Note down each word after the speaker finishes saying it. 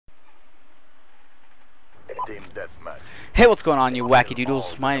Hey, what's going on, you wacky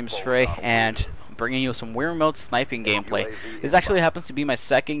doodles? My name's Frey, and I'm bringing you some Wii Remote sniping gameplay. This actually happens to be my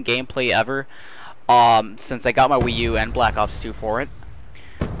second gameplay ever, since I got my Wii U and Black Ops 2 for it.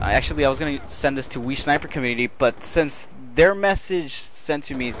 Actually, I was going to send this to Wii Sniper community, but since their message sent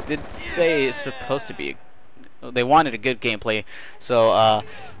to me did say it's supposed to be, they wanted a good gameplay, so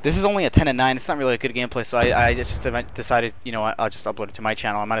this is only a 10 and 9. It's not really a good gameplay, so I just decided, you know what, I'll just upload it to my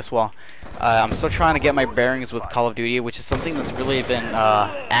channel. I might as well. I'm still trying to get my bearings with Call of Duty, which is something that's really been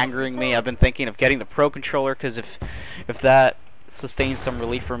angering me. I've been thinking of getting the Pro Controller, because if that sustains some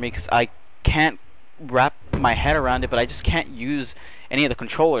relief for me, because I can't wrap my head around it, but I just can't use any of the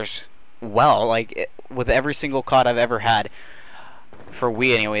controllers well, like with every single COD I've ever had. For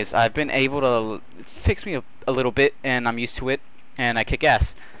Wii anyways, I've been able to, it takes me a little bit and I'm used to it and I kick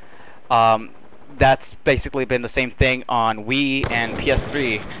ass. That's basically been the same thing on Wii and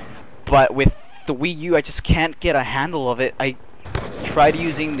PS3, but with the Wii U I just can't get a handle of it. I tried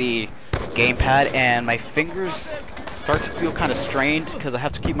using the gamepad and my fingers start to feel kind of strained because I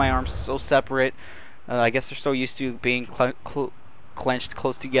have to keep my arms so separate. I guess they're so used to being clenched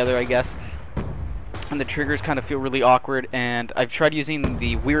close together, I guess. And the triggers kind of feel really awkward, and I've tried using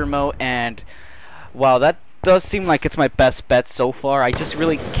the Wii Remote, and while that does seem like it's my best bet so far, I just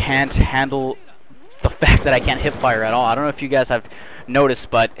really can't handle the fact that I can't hip fire at all. I don't know if you guys have noticed,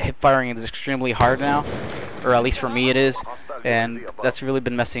 but hip firing is extremely hard now, or at least for me it is, and that's really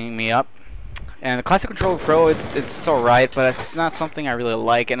been messing me up. And the Classic Controller Pro, it's alright, but it's not something I really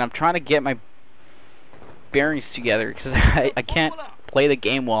like, and I'm trying to get my bearings together because I can't play the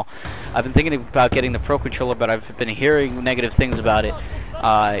game well. I've been thinking about getting the Pro Controller, but I've been hearing negative things about it.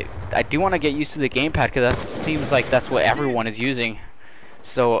 I do want to get used to the gamepad because that seems like that's what everyone is using.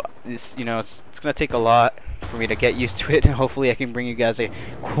 So it's, you know, it's gonna take a lot for me to get used to it, and hopefully I can bring you guys a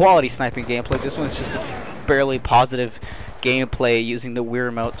quality sniping gameplay. This one's just a barely positive gameplay using the Wii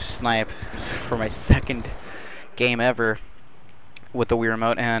Remote to snipe for my second game ever with the Wii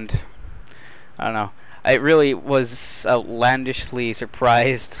Remote, and I don't know. I really was outlandishly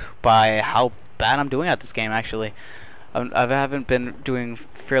surprised by how bad I'm doing at this game, actually. I haven't been doing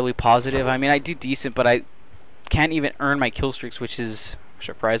fairly positive. I mean, I do decent, but I can't even earn my kill streaks, which is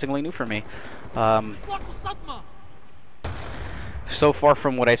surprisingly new for me. So far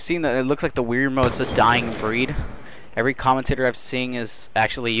from what I've seen, it looks like the Wii Remote's a dying breed. Every commentator I've seen is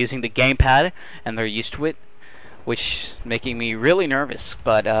actually using the gamepad, and they're used to it, which is making me really nervous.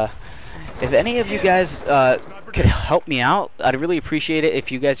 But if any of you guys could help me out, I'd really appreciate it if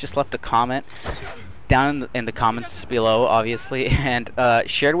you guys just left a comment down in the comments below, obviously, and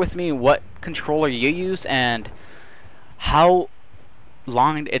shared with me what controller you use and how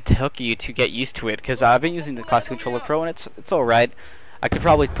long it took you to get used to it, because I've been using the Classic Controller Pro and it's alright. I could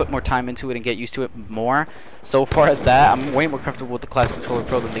probably put more time into it and get used to it more. So far at that, I'm way more comfortable with the Classic Controller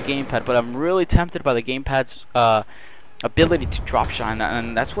Pro than the gamepad, but I'm really tempted by the gamepad's ability to drop shine,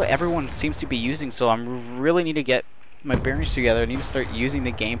 and that's what everyone seems to be using. So I really need to get my bearings together. I need to start using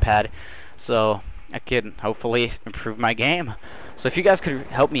the gamepad so I can hopefully improve my game. So if you guys could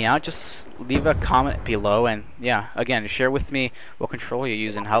help me out, just leave a comment below, and yeah, again, share with me what controller you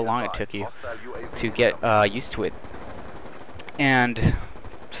use and how long it took you to get used to it. And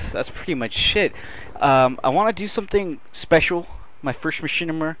that's pretty much it. I want to do something special. My first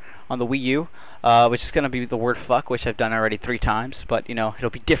machinima on the Wii U, which is going to be the word fuck, which I've done already 3 times, but you know, it'll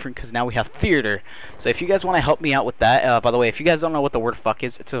be different because now we have theater. So if you guys want to help me out with that, by the way, if you guys don't know what the word fuck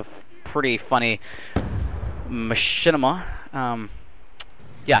is, it's a pretty funny machinima.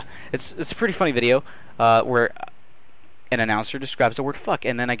 Yeah, it's a pretty funny video where an announcer describes the word fuck,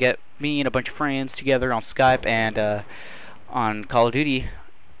 and then I get me and a bunch of friends together on Skype and on Call of Duty.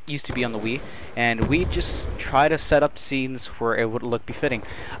 Used to be on the Wii, and we just try to set up scenes where it would look befitting.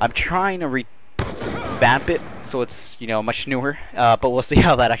 I'm trying to revamp it so it's, you know, much newer, but we'll see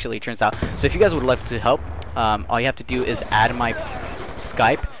how that actually turns out. So if you guys would like to help, all you have to do is add my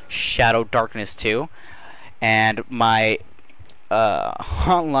Skype Shadow Darkness 2 and my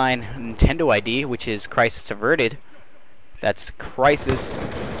online Nintendo ID, which is Crisis Averted. That's Crisis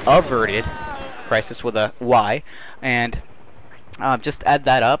Averted, Crisis with a Y, and just add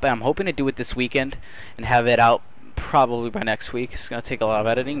that up. I'm hoping to do it this weekend and have it out probably by next week. It's going to take a lot of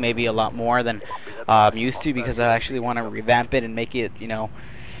editing, maybe a lot more than I'm used to, because I actually want to revamp it and make it, you know,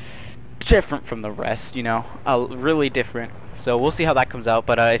 different from the rest, you know, really different. So we'll see how that comes out.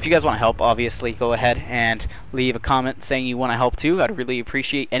 But if you guys want to help, obviously go ahead and leave a comment saying you want to help too. I'd really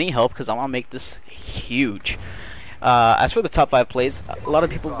appreciate any help because I want to make this huge. As for the top 5 plays, a lot of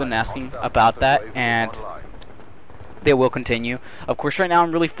people have been asking about that, and they will continue. Of course, right now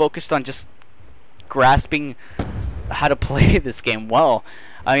I'm really focused on just grasping how to play this game well.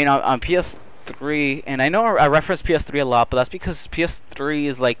 I mean, on PS3, and I know I reference PS3 a lot, but that's because PS3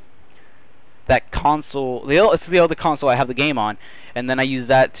 is like that console. It's the other console I have the game on, and then I use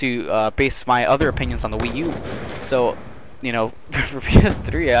that to base my other opinions on the Wii U. So, you know, for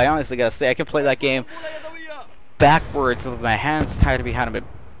PS3, I honestly gotta say I can play that game backwards with my hands tied behind a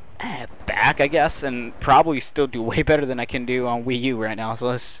back, I guess, and probably still do way better than I can do on Wii U right now.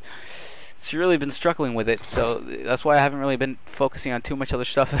 So it's really been struggling with it. So that's why I haven't really been focusing on too much other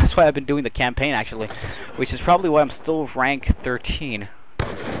stuff. That's why I've been doing the campaign actually, which is probably why I'm still rank 13.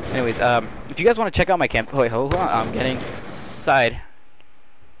 Anyways, if you guys want to check out my camp, wait, hold on, I'm getting side,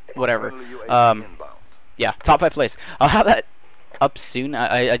 whatever. Yeah, top 5 place. I'll have that up soon.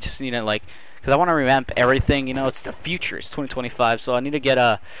 I just need to like, because I want to revamp everything. You know, it's the future. It's 2025, so I need to get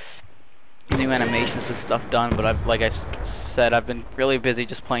new animations and stuff done. But like I've said, I've been really busy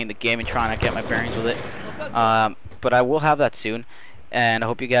just playing the game and trying to get my bearings with it. But I will have that soon, and I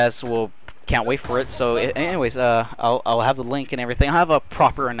hope you guys will. Can't wait for it. So anyways, I'll have the link and everything. I'll have a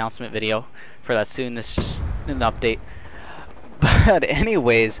proper announcement video for that soon. This is just an update. But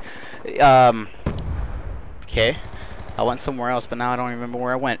anyways, okay, I went somewhere else, but now I don't remember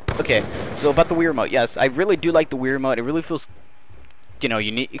where I went. Okay, so about the Wii Remote. Yes, I really do like the Wii Remote. It really feels, you know,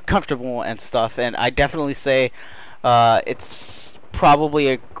 unique, comfortable and stuff, and I definitely say it's probably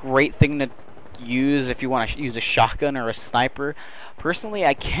a great thing to use if you want to use a shotgun or a sniper. Personally,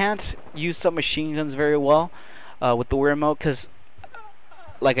 I can't use submachine guns very well with the Wii Remote because,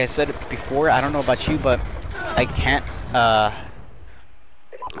 like I said before, I don't know about you, but I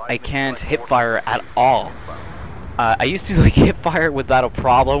can't hip fire at all. I used to like hip fire without a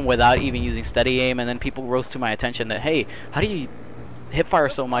problem, without even using steady aim, and then people rose to my attention that, hey, how do you hip fire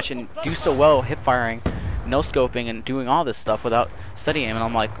so much and do so well hip firing, no scoping, and doing all this stuff without steady aim? And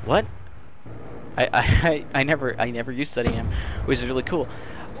I'm like, what? I never used steady aim, which is really cool.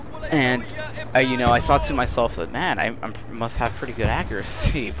 And you know, I thought to myself that, man, I must have pretty good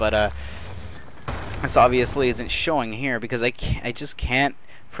accuracy, but this obviously isn't showing here because I just can't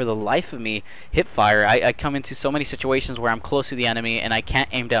for the life of me hip fire. I come into so many situations where I'm close to the enemy and I can't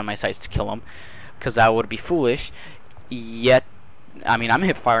aim down my sights to kill them because that would be foolish. Yet, I mean, I'm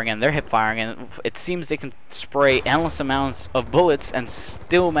hip firing and they're hip firing, and it seems they can spray endless amounts of bullets and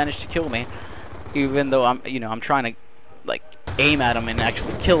still manage to kill me, even though I'm trying to like aim at them and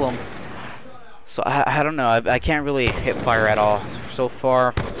actually kill them. So I don't know. I can't really hip fire at all so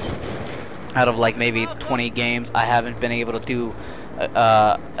far. Out of like maybe 20 games, I haven't been able to do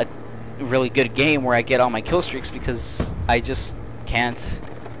a really good game where I get all my kill streaks because I just can't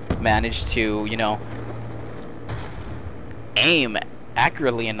manage to, you know, aim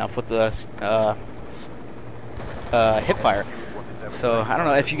accurately enough with the hip fire. So I don't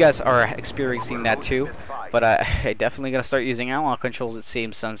know if you guys are experiencing that too, but I definitely gotta start using analog controls, it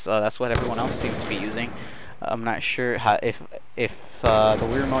seems, since that's what everyone else seems to be using. I'm not sure how, if the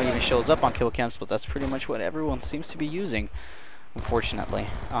Wii Remote even shows up on kill cams, but that's pretty much what everyone seems to be using, unfortunately.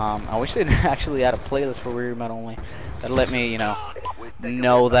 I wish they'd actually add a playlist for Wii Remote only. That'd let me, you know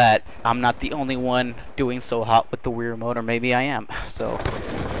that I'm not the only one doing so hot with the Wii Remote, or maybe I am. So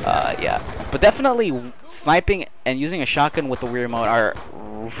yeah, but definitely sniping and using a shotgun with the Wii Remote are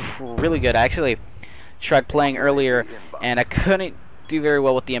really good. I actually tried playing earlier and I couldn't do very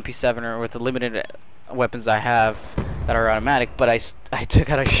well with the MP7 or with the limited weapons I have that are automatic, but I took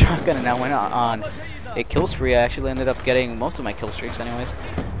out a shotgun and I went on a kill spree. I actually ended up getting most of my kill streaks anyways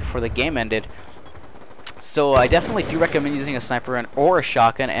before the game ended. So I definitely do recommend using a sniper or a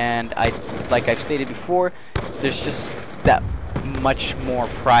shotgun, and like I've stated before, there's just that much more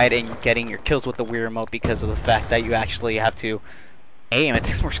pride in getting your kills with the Wii Remote because of the fact that you actually have to aim. It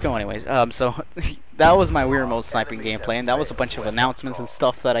takes more skill anyways. So that was my Wii Remote sniping gameplay, and that was a bunch of announcements and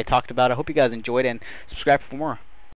stuff that I talked about. I hope you guys enjoyed it, and subscribe for more.